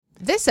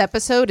This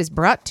episode is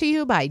brought to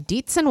you by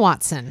Dietz and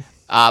Watson.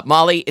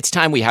 Molly, it's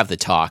time we have the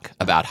talk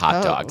about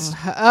hot dogs.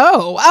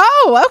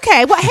 Oh,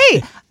 okay. Well,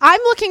 hey, I'm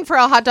looking for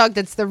a hot dog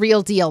that's the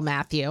real deal,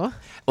 Matthew.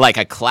 Like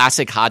a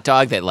classic hot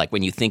dog that, like,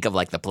 when you think of,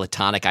 like, the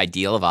platonic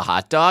ideal of a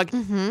hot dog,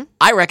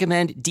 I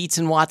recommend Dietz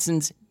and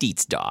Watson's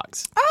Dietz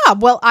Dogs.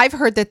 Well, I've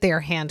heard that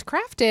they're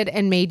handcrafted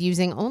and made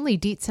using only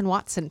Dietz and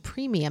Watson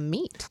premium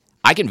meat.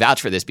 I can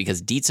vouch for this because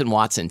Dietz and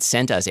Watson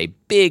sent us a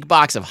big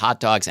box of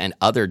hot dogs and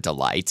other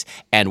delights.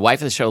 And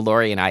wife of the show,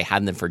 Lori, and I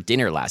had them for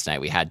dinner last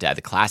night. We had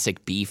the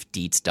classic beef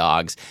Dietz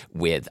dogs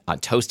with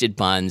toasted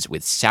buns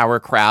with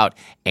sauerkraut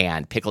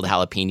and pickled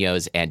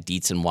jalapenos and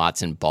Dietz and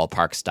Watson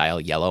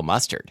ballpark-style yellow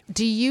mustard.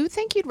 Do you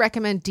think you'd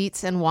recommend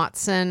Dietz and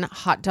Watson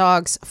hot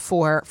dogs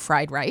for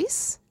fried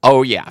rice?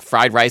 Oh, yeah.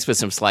 Fried rice with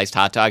some sliced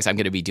hot dogs. I'm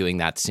going to be doing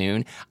that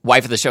soon.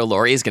 Wife of the show,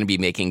 Lori, is going to be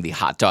making the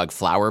hot dog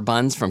flour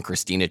buns from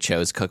Christina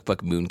Cho's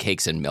cookbook,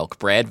 Mooncakes and Milk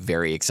Bread.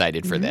 Very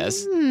excited for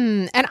this.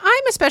 And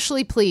I'm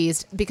especially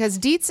pleased because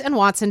Dietz and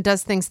Watson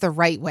does things the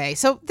right way.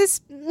 So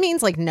this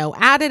means like no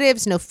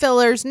additives, no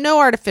fillers, no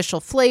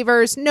artificial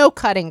flavors, no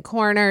cutting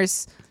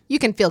corners. You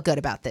can feel good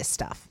about this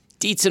stuff.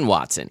 Dietz and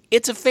Watson.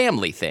 It's a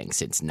family thing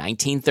since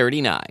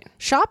 1939.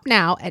 Shop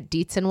now at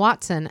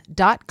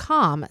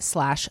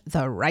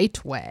dietzandwatson.com/the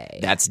right way.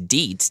 That's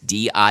Dietz,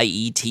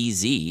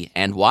 D-I-E-T-Z,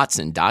 and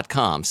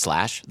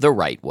Watson.com/the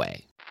right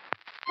way.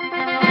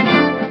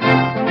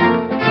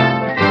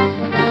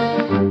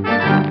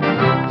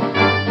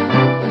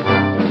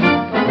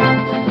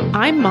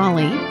 I'm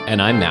Molly.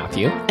 And I'm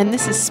Matthew. And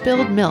this is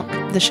Spilled Milk,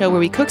 the show where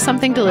we cook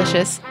something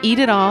delicious, eat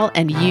it all,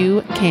 and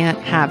you can't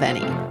have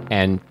any.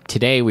 And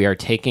today we are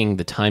taking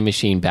the time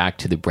machine back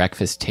to the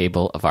breakfast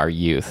table of our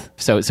youth.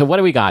 So what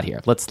do we got here?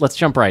 Let's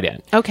jump right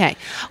in. Okay.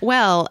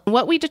 Well,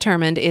 what we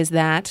determined is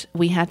that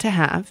we had to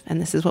have,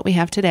 and this is what we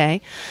have today,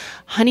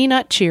 Honey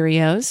Nut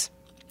Cheerios,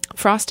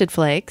 Frosted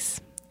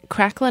Flakes,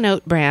 Cracklin'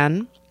 Oat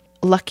Bran,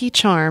 Lucky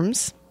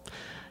Charms,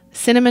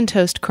 Cinnamon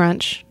Toast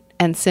Crunch,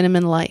 and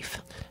Cinnamon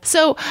Life.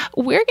 So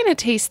we're going to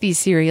taste these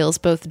cereals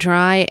both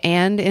dry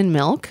and in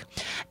milk.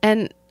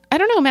 And I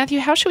don't know, Matthew,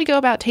 how should we go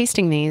about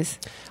tasting these?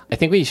 I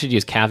think we should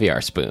use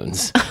caviar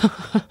spoons.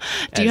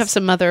 Do you have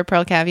some mother of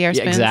pearl caviar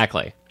spoons? Yeah,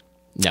 exactly.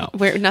 No.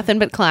 We're nothing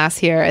but class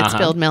here at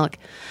Spilled Milk.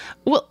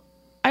 Well,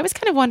 I was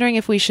kind of wondering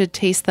if we should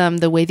taste them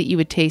the way that you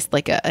would taste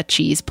like a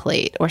cheese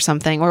plate or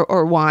something,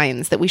 or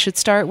wines, that we should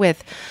start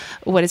with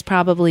what is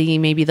probably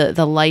maybe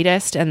the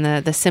lightest and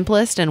the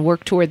simplest and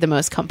work toward the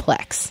most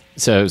complex.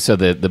 So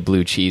the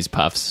blue cheese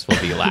puffs will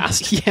be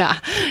last. Yeah.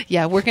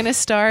 We're going to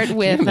start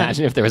with... Can you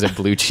imagine if there was a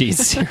blue cheese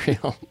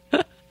cereal?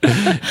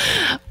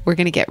 We're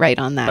going to get right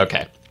on that.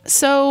 Okay.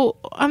 So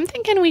I'm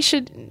thinking we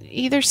should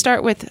either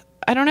start with,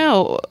 I don't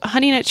know,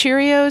 Honey Nut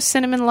Cheerios,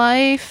 Cinnamon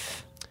Life...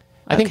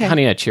 I think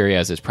Honey Nut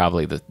Cheerios is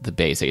probably the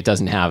basic. It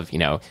doesn't have,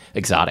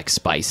 exotic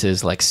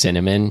spices like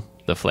cinnamon,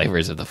 the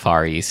flavors of the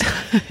Far East.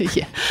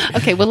 Yeah.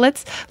 Okay, well,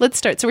 let's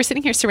start. So we're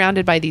sitting here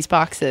surrounded by these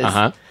boxes.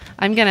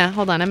 I'm going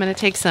to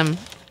take some.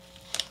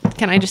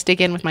 Can I just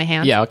dig in with my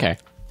hands? Yeah, okay.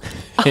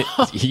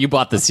 You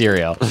bought the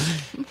cereal.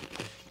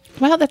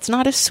 Well, that's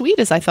not as sweet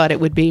as I thought it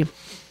would be.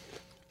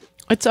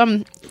 It's,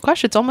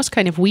 it's almost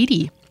kind of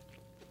weedy.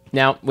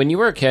 Now, when you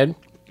were a kid...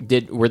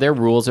 Were there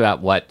rules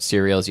about what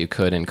cereals you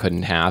could and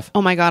couldn't have?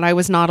 Oh my God, I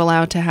was not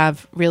allowed to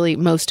have really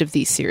most of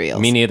these cereals.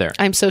 Me neither.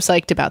 I'm so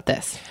psyched about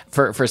this.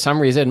 For some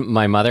reason,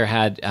 my mother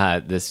had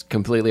this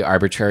completely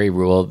arbitrary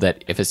rule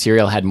that if a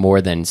cereal had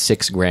more than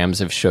 6 grams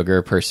of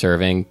sugar per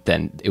serving,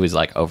 then it was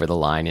like over the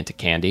line into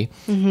candy.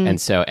 Mm-hmm. And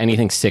so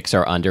anything 6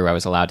 or under I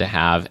was allowed to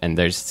have, and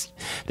there's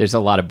a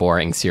lot of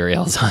boring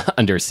cereals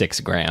under 6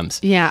 grams.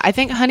 Yeah, I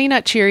think Honey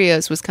Nut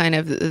Cheerios was kind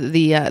of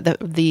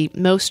the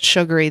most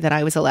sugary that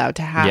I was allowed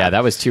to have. Yeah,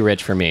 that was too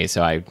rich for me,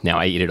 so now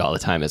I eat it all the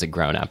time as a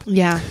grown-up.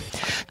 Yeah.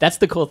 That's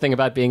the cool thing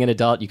about being an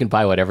adult. You can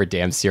buy whatever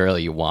damn cereal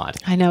you want.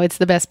 I know, it's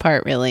the best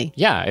part, really.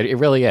 Yeah, it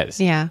really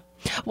is. Yeah.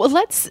 Well,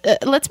 let's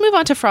move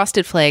on to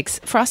Frosted Flakes.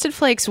 Frosted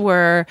Flakes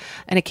were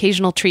an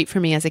occasional treat for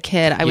me as a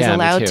kid. I was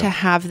allowed to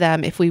have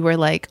them if we were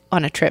like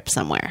on a trip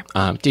somewhere.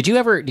 Did you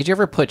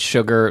ever put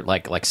sugar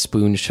like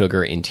spoon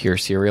sugar into your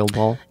cereal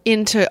bowl?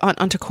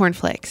 Onto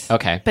cornflakes.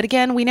 Okay. But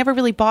again, we never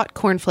really bought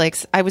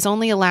cornflakes. I was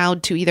only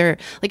allowed to either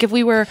like if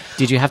we were.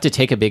 Did you have to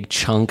take a big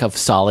chunk of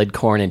solid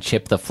corn and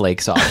chip the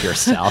flakes off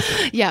yourself?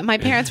 Yeah, my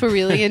parents were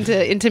really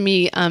into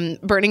me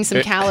burning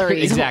some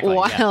calories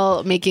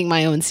while making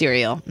my own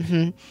cereal.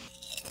 Mm-hmm.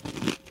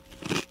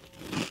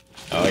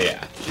 Oh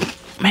yeah,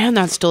 man,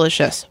 that's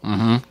delicious.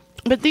 Mm-hmm.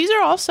 But these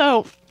are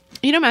also,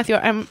 Matthew,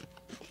 I'm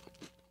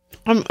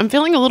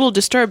feeling a little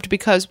disturbed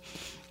because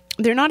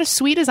they're not as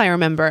sweet as I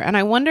remember, and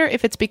I wonder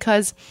if it's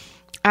because,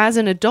 as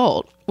an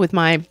adult, with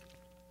my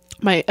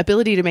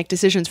ability to make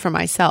decisions for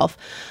myself,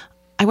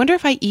 I wonder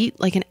if I eat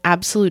like an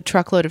absolute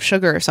truckload of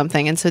sugar or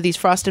something, and so these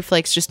Frosted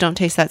Flakes just don't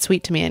taste that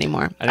sweet to me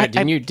anymore.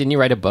 Didn't you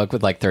write a book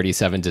with like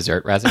 37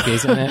 dessert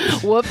recipes in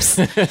it? Whoops,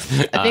 I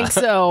think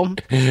so.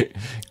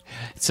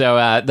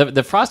 So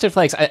the Frosted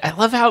Flakes, I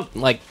love how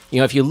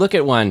if you look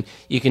at one,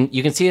 you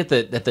can see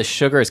that the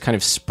sugar is kind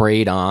of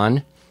sprayed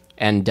on,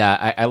 and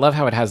I love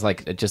how it has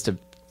like just a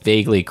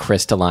vaguely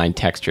crystalline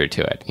texture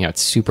to it. You know,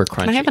 it's super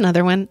crunchy. Can I have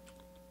another one?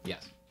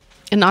 Yes.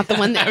 And not the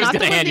one that, I was not the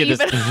gonna one hand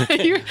that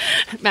you you've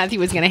been, Matthew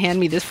was going to hand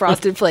me this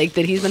Frosted Flake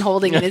that he's been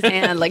holding in his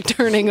hand, like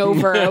turning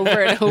over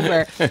and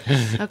over.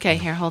 Okay,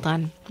 here, hold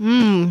on.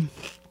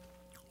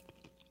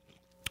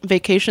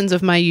 Vacations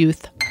of my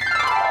youth.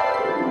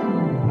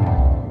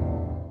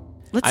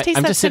 Let's taste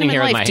I'm that just sitting cinnamon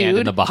here with life, my dude. hand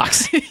in the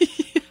box.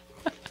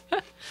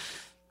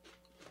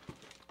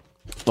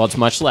 Well, it's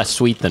much less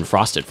sweet than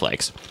Frosted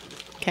Flakes.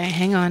 Okay,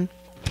 hang on.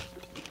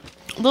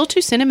 A little too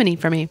cinnamony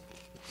for me.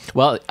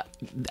 Well,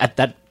 at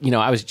that,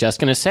 I was just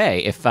going to say,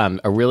 if a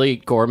really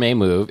gourmet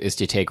move is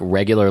to take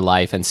regular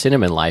life and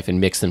cinnamon life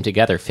and mix them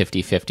together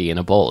 50-50 in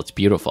a bowl. It's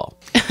beautiful.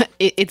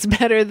 It's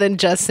better than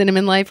just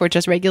cinnamon life or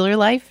just regular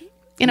life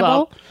in a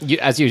bowl.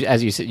 As you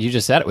said, you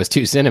just said it was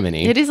too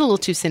cinnamony. It is a little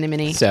too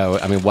cinnamony. So,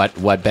 I mean,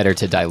 what better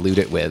to dilute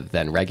it with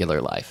than regular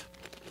life?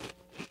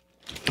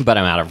 But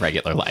I'm out of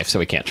regular life, so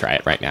we can't try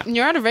it right now.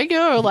 You're out of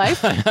regular life?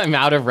 I'm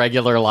out of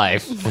regular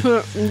life.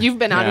 You've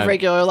been out of Yeah.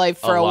 regular life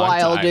for a long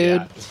while, time,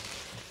 dude. yeah.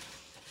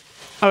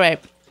 All right.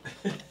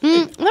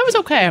 That was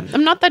okay.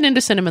 I'm not that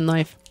into cinnamon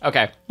life.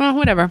 Okay, Well,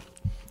 whatever.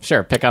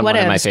 sure. Pick on one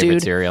of my Whatevs, favorite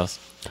dude. cereals.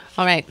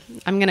 All right.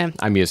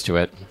 I'm used to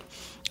it.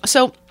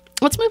 So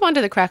let's move on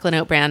to the Cracklin'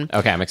 Oat Bran.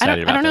 Okay, I'm excited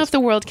I about don't know this. if the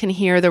world can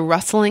hear the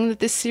rustling that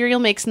this cereal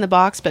makes in the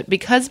box, but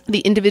because the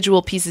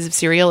individual pieces of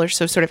cereal are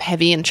so sort of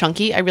heavy and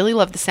chunky, I really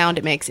love the sound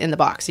it makes in the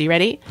box. Are you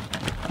ready?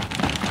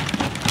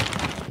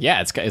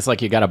 Yeah, it's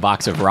like you got a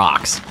box of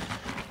rocks.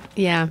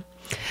 Yeah.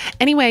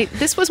 Anyway,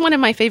 this was one of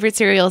my favorite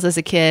cereals as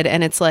a kid,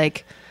 and it's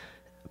like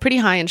pretty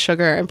high in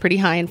sugar and pretty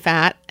high in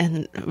fat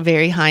and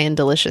very high in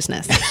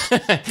deliciousness.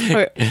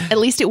 Or at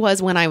least it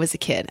was when I was a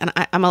kid, and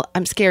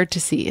I'm scared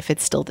to see if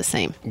it's still the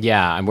same.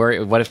 Yeah, I'm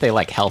worried. What if they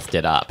healthed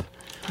it up?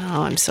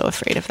 Oh, I'm so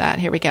afraid of that.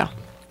 Here we go.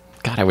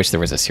 God, I wish there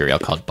was a cereal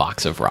called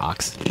Box of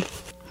Rocks.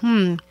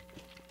 I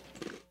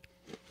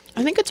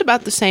think it's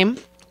about the same,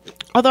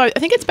 although I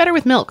think it's better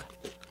with milk.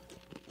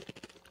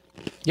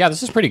 Yeah,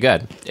 this is pretty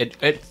good.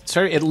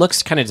 It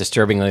looks kind of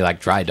disturbingly like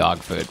dry dog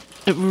food.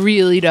 It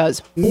really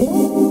does.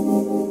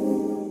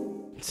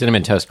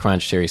 Cinnamon Toast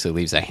Crunch seriously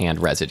leaves a hand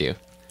residue.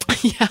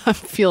 Yeah, I'm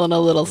feeling a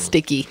little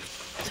sticky.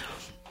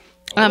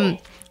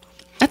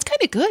 That's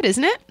kind of good,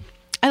 isn't it?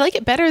 I like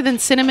it better than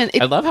cinnamon.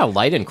 I love how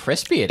light and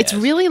crispy it It's is.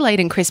 really light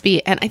and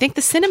crispy, and I think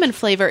the cinnamon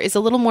flavor is a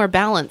little more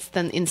balanced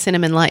than in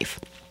Cinnamon Life.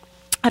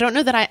 I don't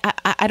know that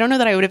I don't know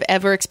that I would have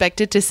ever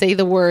expected to say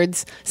the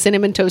words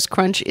Cinnamon Toast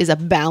Crunch is a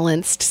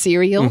balanced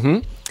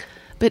cereal,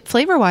 but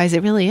flavor-wise,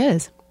 it really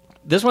is.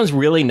 This one's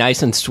really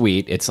nice and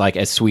sweet. It's like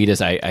as sweet as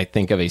I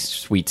think of a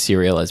sweet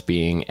cereal as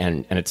being,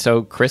 and it's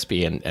so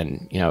crispy, and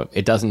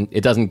it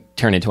doesn't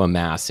turn into a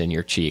mass in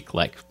your cheek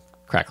like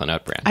Cracklin'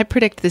 Oat Bran. I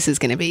predict this is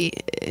going to be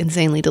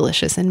insanely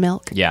delicious in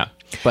milk. Yeah,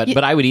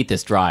 but I would eat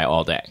this dry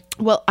all day.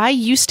 Well, I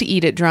used to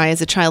eat it dry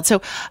as a child.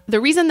 So the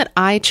reason that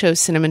I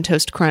chose Cinnamon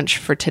Toast Crunch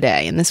for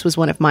today, and this was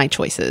one of my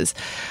choices,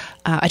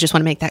 I just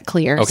want to make that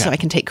clear Okay. so I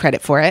can take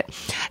credit for it,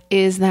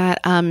 is that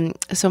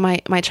so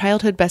my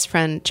childhood best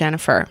friend,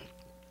 Jennifer,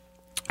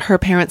 her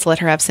parents let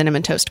her have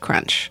Cinnamon Toast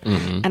Crunch.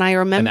 And I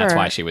remember... And that's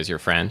why she was your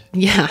friend?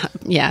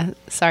 Yeah.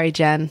 Sorry,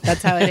 Jen.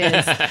 That's how it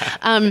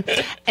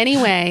is.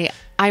 Anyway,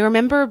 I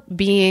remember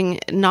being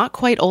not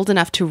quite old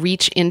enough to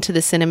reach into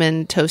the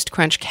Cinnamon Toast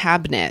Crunch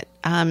cabinet,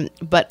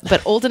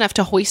 but old enough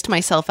to hoist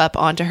myself up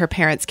onto her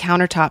parents'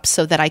 countertop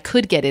so that I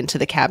could get into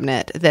the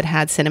cabinet that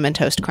had Cinnamon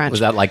Toast Crunch. Was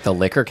that like the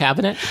liquor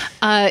cabinet?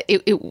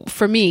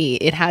 For me,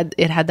 it had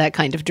that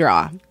kind of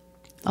draw.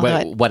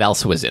 Although What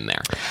else was in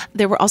there?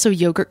 there were also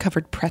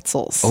yogurt-covered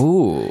pretzels.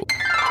 Ooh.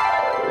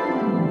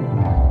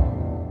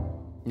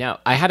 Now,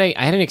 I had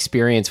an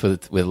experience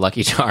with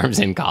Lucky Charms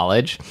in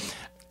college,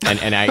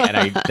 and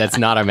I that's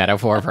not a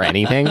metaphor for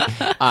anything. Is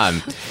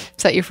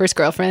that your first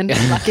girlfriend,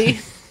 Lucky?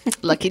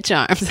 Lucky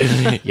Charms.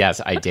 Yes,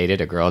 I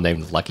dated a girl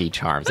named Lucky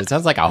Charms. It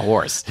sounds like a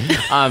horse.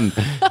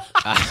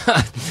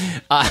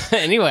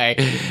 Anyway,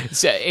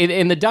 so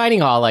in the dining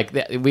hall,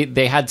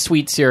 they had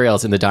sweet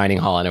cereals in the dining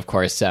hall, and of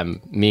course,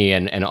 me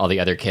and all the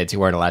other kids who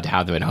weren't allowed to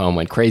have them at home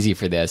went crazy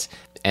for this.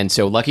 And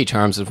so Lucky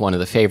Charms was one of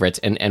the favorites.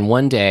 And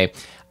one day,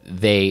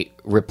 they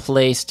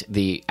replaced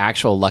the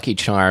actual Lucky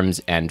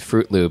Charms and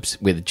Fruit Loops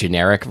with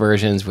generic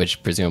versions,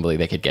 which presumably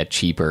they could get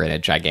cheaper in a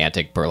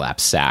gigantic burlap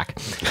sack.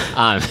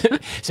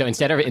 So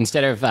instead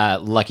of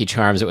Lucky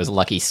Charms, it was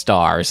Lucky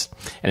Stars,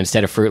 and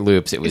instead of Fruit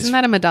Loops, it was. Isn't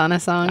that a Madonna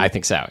song? I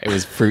think so. It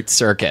was Fruit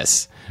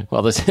Circus.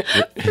 Well, this,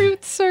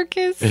 Fruit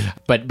Circus.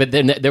 but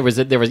then there was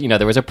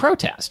a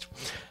protest.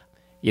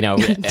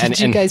 Did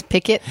you guys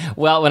pick it?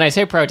 Well, when I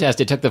say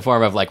protest, it took the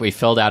form of we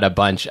filled out a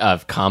bunch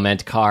of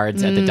comment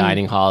cards at the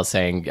dining hall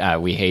saying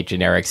we hate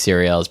generic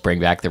cereals, bring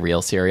back the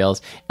real cereals,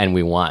 and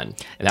we won.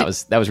 And that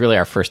was really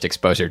our first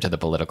exposure to the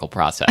political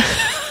process.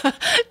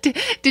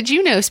 Did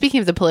you know, speaking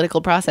of the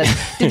political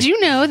process, did you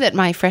know that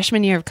my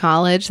freshman year of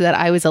college that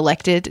I was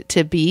elected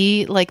to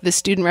be the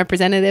student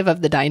representative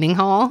of the dining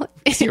hall?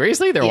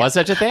 Seriously? There was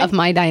such a thing? Of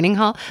my dining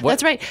hall?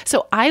 That's right.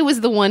 So I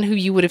was the one who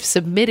you would have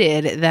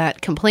submitted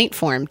that complaint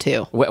form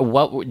to.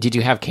 What did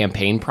you have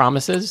campaign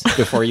promises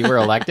before you were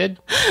elected?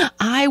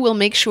 I will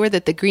make sure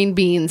that the green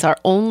beans are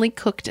only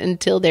cooked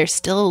until they're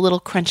still a little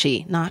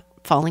crunchy, not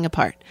falling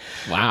apart.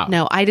 Wow.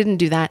 No, I didn't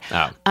do that.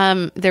 Oh.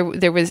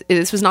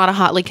 This was not a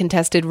hotly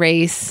contested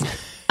race.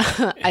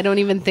 I don't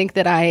even think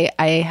that I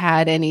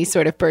had any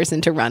sort of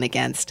person to run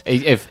against.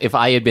 If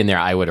I had been there,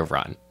 I would have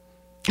run.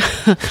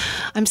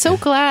 I'm so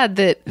glad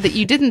that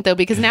you didn't, though,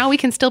 because now we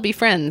can still be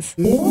friends.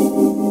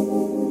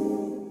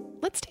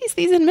 Let's taste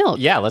these in milk.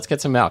 Yeah, let's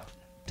get some milk.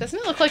 Doesn't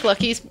it look like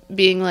Lucky's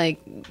being like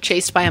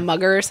chased by a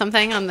mugger or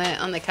something on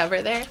the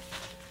cover there?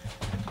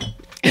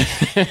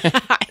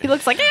 He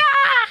looks like,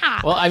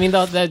 ah! Well, I mean,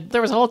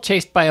 there was a whole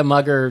chased by a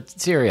mugger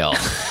cereal.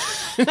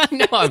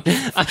 No, Are you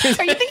thinking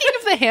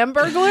of the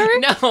Hamburglar?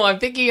 No, I'm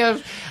thinking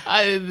of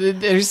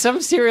there's some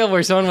cereal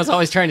where someone was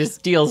always trying to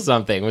steal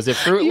something. Was it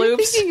Fruit You're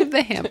Loops? thinking of the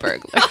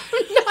Hamburglar.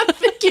 I'm not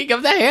thinking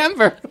of the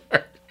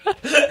Hamburger.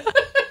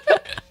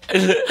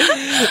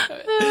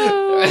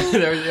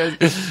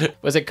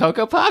 Was it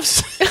Cocoa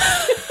Puffs?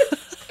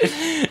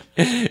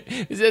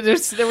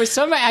 There was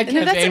some ad No,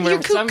 campaign that's where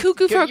your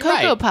cuckoo for Cocoa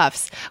right.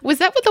 Puffs. Was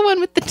that with the one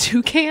with the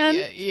toucan?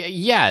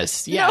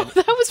 Yes, yeah. No,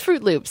 that was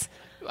Fruit Loops.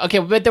 Okay,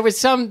 but there was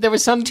some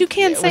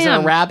Toucan Was it a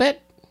Sam.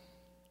 Rabbit?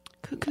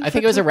 I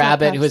think it was a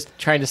rabbit who was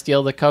trying to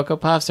steal the Cocoa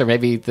Puffs, or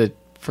maybe the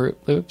Fruit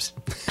Loops.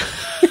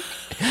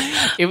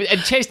 It was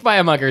chased by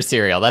a mugger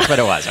cereal. That's what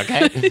it was,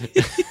 okay?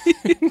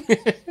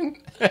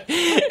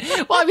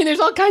 Well, I mean, there's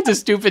all kinds of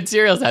stupid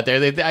cereals out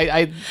there.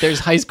 There's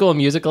High School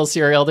Musical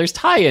cereal. There's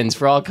tie-ins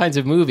for all kinds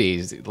of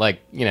movies, like,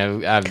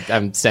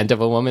 Scent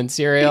of a Woman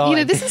cereal.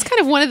 This is kind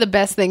of one of the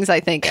best things I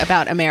think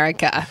about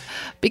America,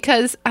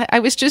 because I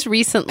was just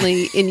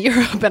recently in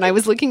Europe and I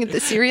was looking at the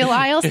cereal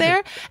aisles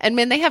there, and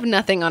man, they have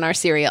nothing on our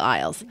cereal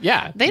aisles.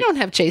 Yeah. They don't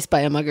have Chased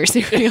by a Mugger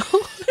cereal.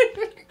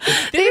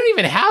 They don't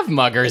even have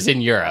muggers in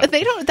Europe.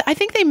 They don't. I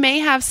think they may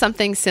have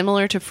something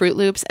similar to Fruit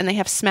Loops, and they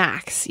have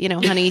Smacks,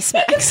 Honey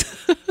Smacks.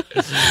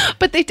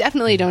 But they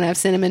definitely don't have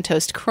Cinnamon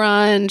Toast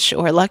Crunch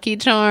or Lucky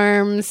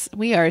Charms.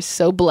 We are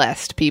so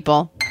blessed,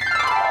 people.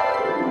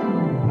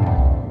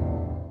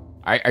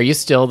 Are you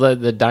still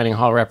the dining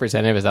hall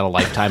representative? Is that a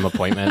lifetime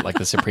appointment, like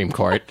the Supreme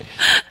Court?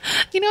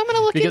 I'm going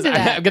to look Because into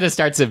that. I'm going to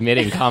start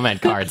submitting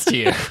comment cards to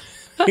you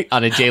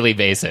on a daily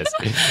basis.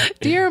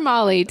 Dear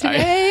Molly,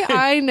 today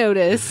I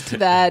noticed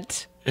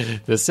that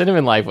The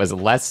cinnamon life was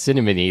less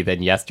cinnamony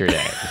than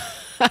yesterday.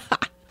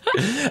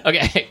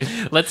 Okay,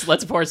 let's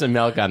pour some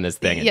milk on this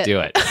thing and do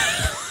it.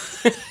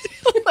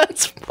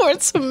 Let's pour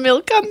some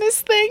milk on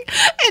this thing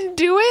and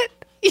do it.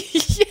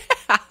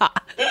 Yeah,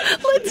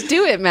 let's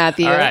do it,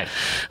 Matthew. All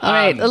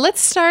right.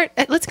 Let's start.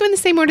 Let's go in the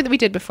same order that we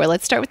did before.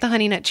 Let's start with the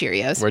Honey Nut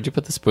Cheerios. Where'd you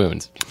put the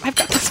spoons? I've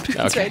got the spoons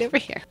Okay. right over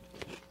here.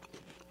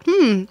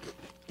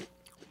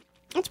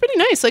 That's pretty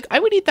nice. Like, I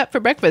would eat that for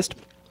breakfast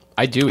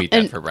I do eat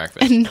that for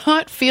breakfast. and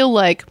not feel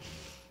like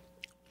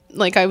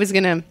I was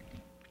gonna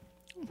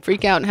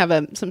freak out and have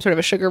some sort of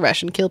a sugar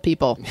rush and kill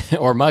people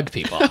Or mug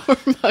people. or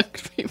mug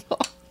people.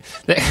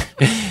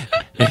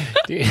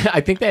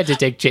 I think they had to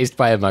take Chased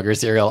by a Mugger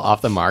cereal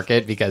off the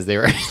market because they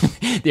were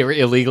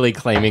illegally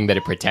claiming that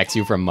it protects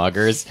you from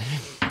muggers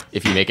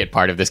if you make it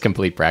part of this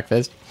complete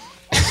breakfast.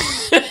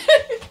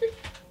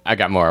 I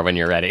got more when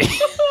you're ready. It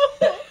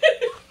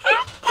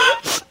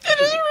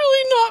is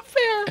really not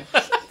fair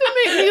to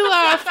make me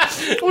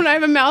laugh when I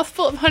have a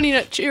mouthful of Honey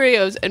Nut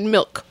Cheerios and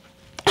milk.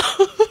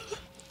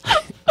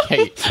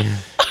 Hey,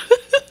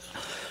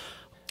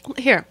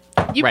 Here,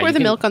 you Right, pour you the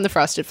can- milk on the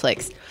Frosted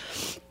Flakes.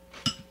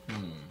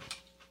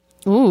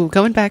 Ooh,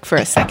 going back for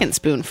a second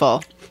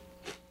spoonful.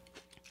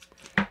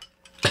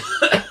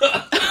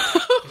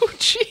 Oh,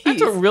 jeez.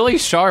 it's a really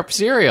sharp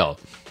cereal.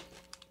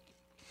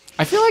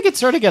 I feel like it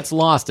sort of gets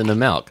lost in the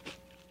milk.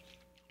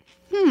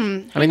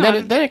 I mean,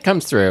 then it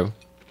comes through.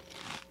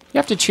 You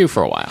have to chew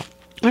for a while.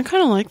 I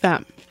kind of like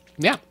that.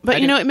 Yeah. But, I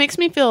do. it makes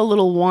me feel a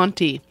little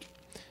wanty.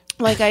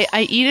 Like, I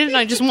eat it and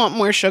I just want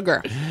more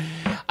sugar.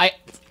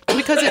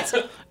 Because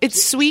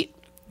it's sweet.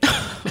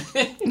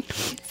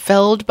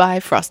 Felled by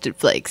Frosted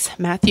Flakes.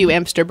 Matthew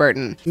Amster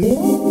Burton.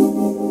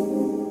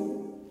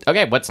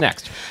 Okay, what's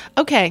next?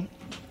 Okay.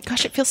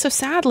 Gosh, it feels so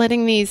sad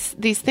letting these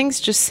things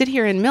just sit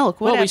here in milk.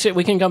 What Well,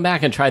 we can come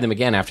back and try them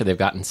again after they've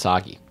gotten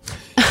soggy.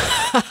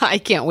 I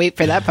can't wait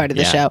for that part of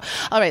the Yeah. show.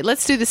 All right,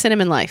 let's do the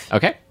Cinnamon Life.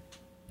 Okay.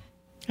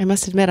 I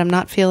must admit, I'm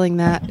not feeling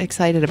that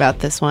excited about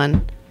this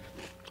one.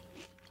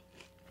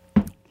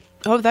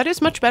 Oh, that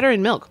is much better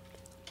in milk.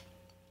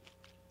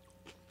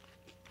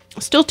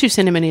 Still too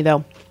cinnamony,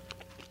 though.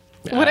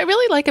 What I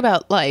really like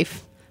about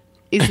life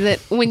is that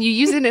when you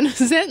use it in a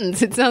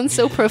sentence, it sounds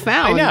so I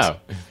profound. know.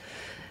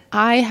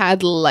 I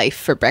had life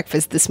for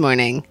breakfast this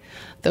morning.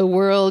 The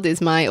world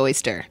is my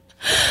oyster.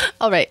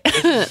 All right,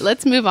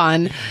 let's move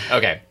on.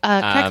 Okay.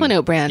 Cracklin'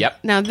 Oat Bran. Yep.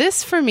 Now,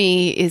 this for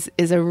me is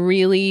a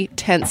really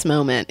tense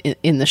moment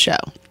in the show.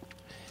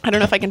 I don't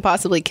know if I can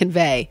possibly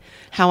convey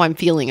how I'm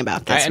feeling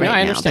about this right now.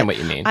 I understand but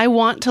what you mean. I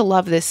want to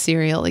love this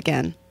cereal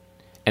again.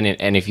 And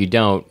if you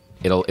don't,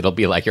 it'll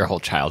be like your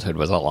whole childhood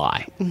was a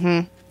lie.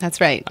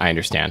 That's right. I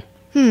understand.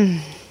 All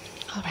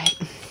right.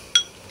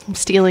 I'm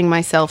steeling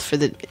myself for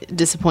the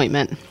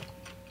disappointment.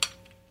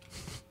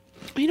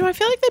 You know, I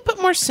feel like they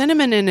put more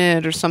cinnamon in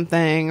it or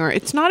something, or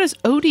it's not as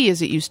oaty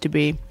as it used to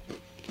be.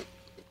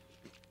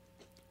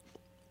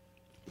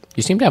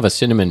 You seem to have a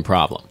cinnamon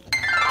problem.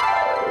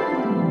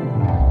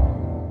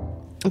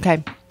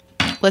 Okay,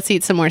 let's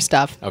eat some more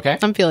stuff. Okay.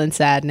 I'm feeling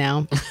sad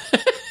now.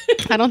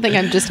 I don't think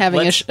I'm just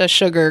having a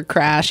sugar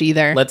crash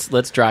either.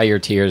 Let's dry your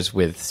tears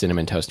with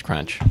Cinnamon Toast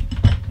Crunch.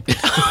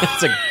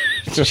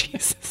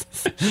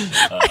 Jesus.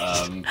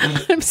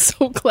 I'm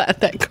so glad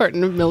that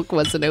carton of milk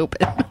wasn't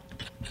open.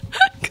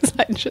 Because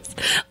I just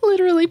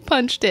literally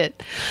punched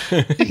it.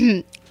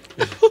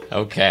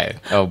 Okay.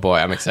 Oh boy,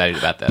 I'm excited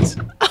about this.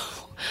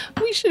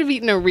 We should have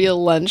eaten a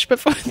real lunch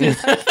before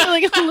this. I'm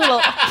feeling a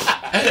little...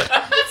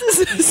 This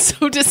is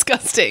so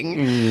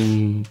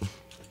disgusting.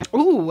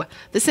 Ooh,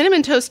 the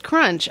Cinnamon Toast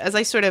Crunch, as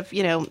I sort of,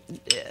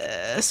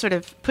 sort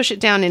of push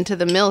it down into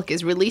the milk,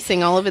 is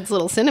releasing all of its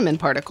little cinnamon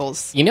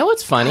particles. You know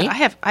what's funny?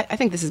 I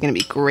think this is going to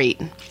be great.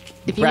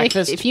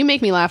 If you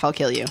make me laugh, I'll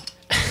kill you.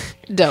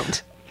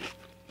 Don't.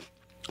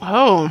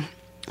 Oh,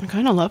 I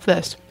kind of love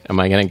this. Am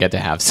I going to get to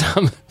have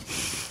some?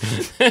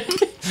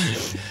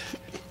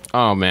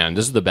 Oh, man,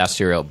 this is the best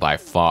cereal by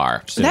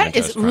far. That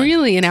is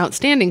really an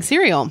outstanding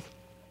cereal.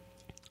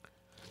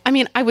 I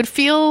mean, I would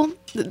feel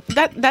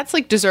that's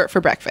like dessert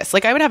for breakfast.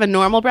 Like I would have a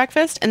normal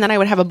breakfast, and then I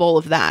would have a bowl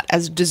of that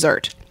as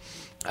dessert.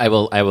 I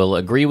will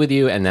agree with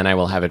you, and then I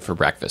will have it for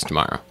breakfast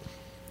tomorrow.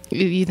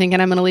 You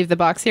thinking I'm going to leave the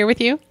box here with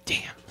you?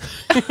 Damn.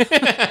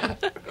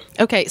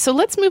 Okay, so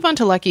let's move on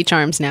to Lucky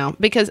Charms now,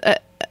 because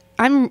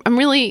I'm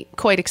really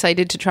quite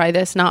excited to try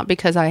this, not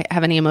because I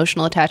have any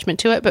emotional attachment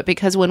to it, but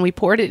because when we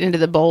poured it into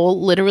the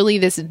bowl, literally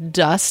this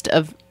dust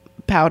of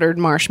powdered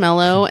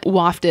marshmallow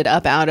wafted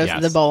up out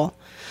of the bowl.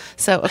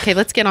 So, okay,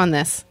 let's get on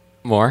this.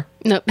 More?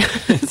 No,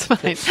 it's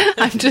fine.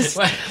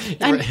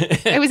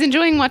 I was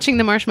enjoying watching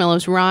the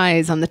marshmallows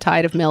rise on the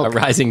tide of milk. A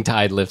rising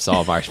tide lifts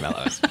all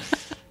marshmallows.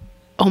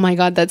 Oh my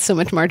God, that's so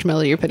much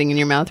marshmallow you're putting in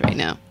your mouth right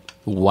now.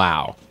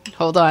 Wow.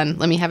 Hold on,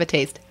 let me have a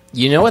taste.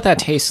 You know what that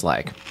tastes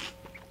like?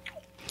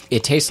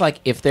 It tastes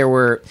like if there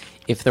were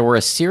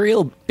a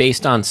cereal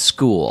based on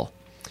school,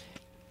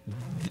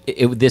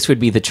 this would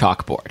be the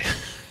chalkboard.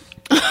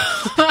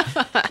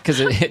 Because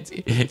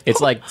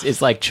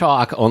it's like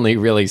chalk, only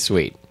really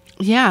sweet.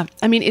 Yeah,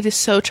 I mean it is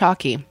so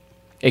chalky.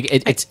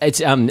 It's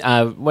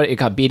what it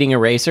called beating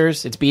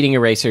erasers. It's beating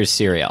erasers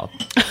cereal.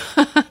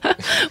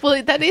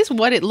 Well, that is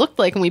what it looked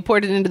like when we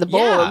poured it into the bowl.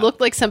 Yeah. It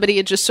looked like somebody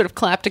had just sort of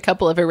clapped a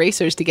couple of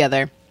erasers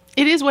together.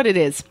 It is what it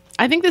is.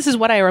 I think this is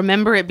what I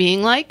remember it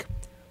being like.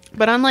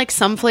 But unlike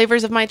some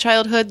flavors of my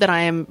childhood that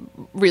I am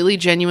really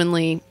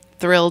genuinely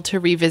thrilled to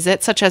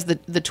revisit, such as the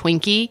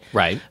Twinkie.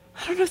 Right.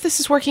 I don't know if this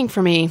is working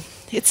for me.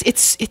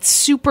 It's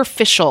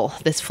superficial,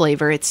 this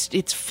flavor.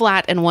 It's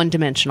flat and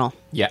one-dimensional.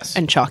 Yes.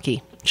 And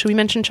chalky. Should we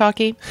mention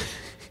chalky?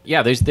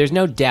 Yeah, there's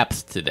no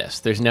depth to this.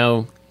 There's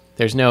no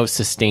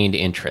sustained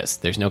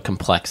interest. There's no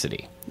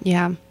complexity.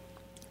 Yeah.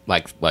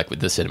 Like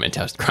with the Cinnamon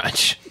Toast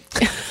Crunch.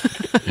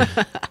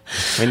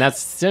 I mean, that's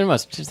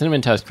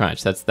Cinnamon Toast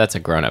Crunch. That's a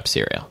grown-up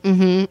cereal.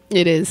 Mm-hmm.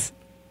 It is.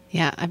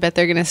 Yeah, I bet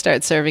they're going to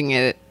start serving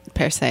it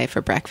per se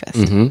for breakfast.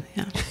 Mm-hmm.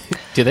 Yeah.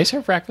 Do they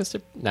serve breakfast?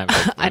 No,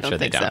 I don't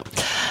think so.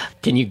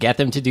 Can you get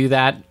them to do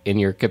that in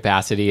your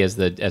capacity as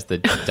the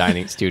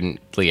dining student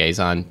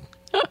liaison?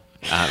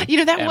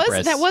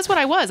 That was what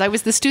I was. I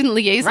was the student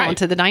liaison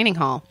to the dining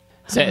hall.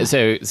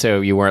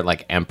 So you weren't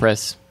like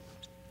Empress?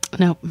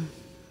 Nope.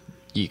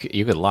 You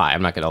could lie.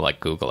 I'm not going to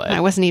Google it.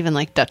 I wasn't even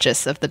like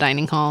Duchess of the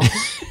dining hall.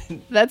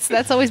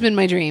 That's always been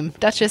my dream.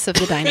 Duchess of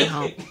the dining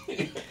hall.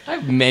 I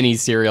have many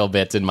cereal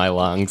bits in my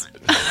lungs.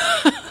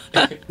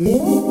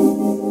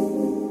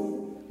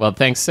 Well,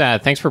 thanks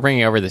for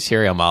bringing over the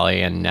cereal,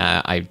 Molly. And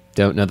I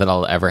don't know that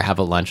I'll ever have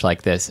a lunch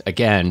like this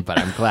again, but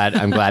I'm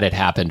glad it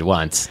happened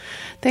once.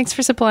 Thanks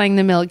for supplying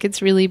the milk.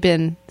 It's really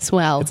been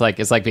swell. It's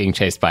like being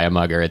chased by a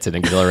mugger. It's an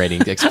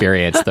exhilarating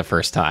experience the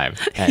first time,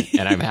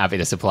 and I'm happy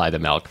to supply the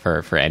milk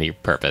for any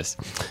purpose.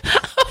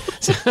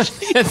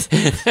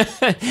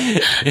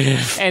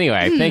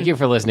 Anyway, thank you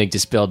for listening to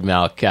Spilled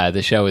Milk,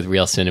 the show with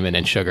real cinnamon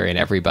and sugar in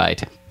every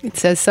bite. It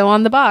says so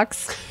on the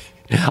box.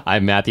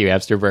 I'm Matthew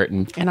Epster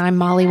Burton. And I'm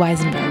Molly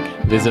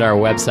Weisenberg. Visit our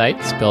website,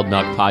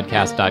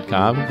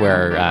 spilledmilkpodcast.com,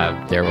 where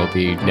there will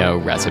be no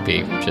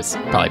recipe, just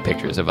probably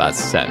pictures of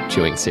us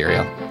chewing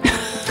cereal.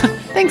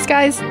 Thanks,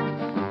 guys.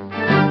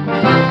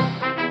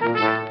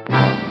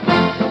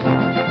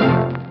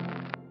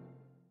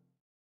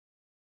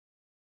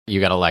 You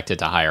got elected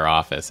to higher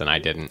office, and I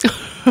didn't.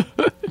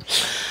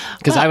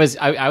 Because I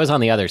was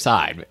on the other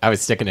side. I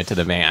was sticking it to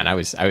the man. I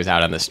was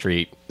out on the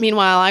street.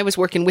 Meanwhile, I was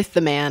working with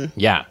the man.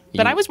 Yeah.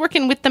 But I was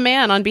working with the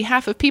man on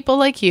behalf of people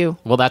like you.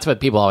 Well, that's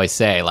what people always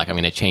say. Like, I'm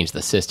going to change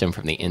the system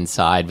from the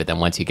inside, but then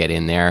once you get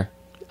in there...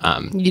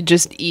 you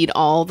just eat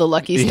all the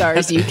Lucky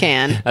Stars you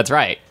can. That's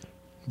right.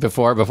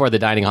 Before the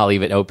dining hall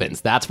even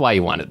opens. That's why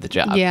you wanted the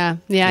job. Yeah.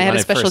 I had a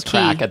special first key.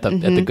 Crack at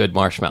the good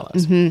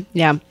marshmallows. Mm-hmm.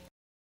 Yeah.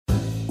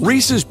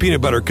 Reese's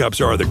peanut butter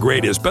cups are the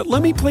greatest, but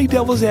let me play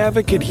devil's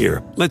advocate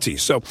here. Let's see.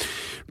 So,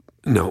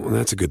 No,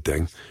 that's a good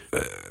thing.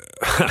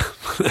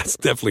 That's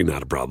definitely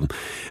not a problem.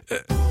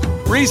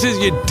 Reese's,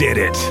 you did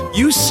it.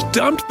 You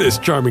stumped this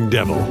charming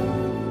devil.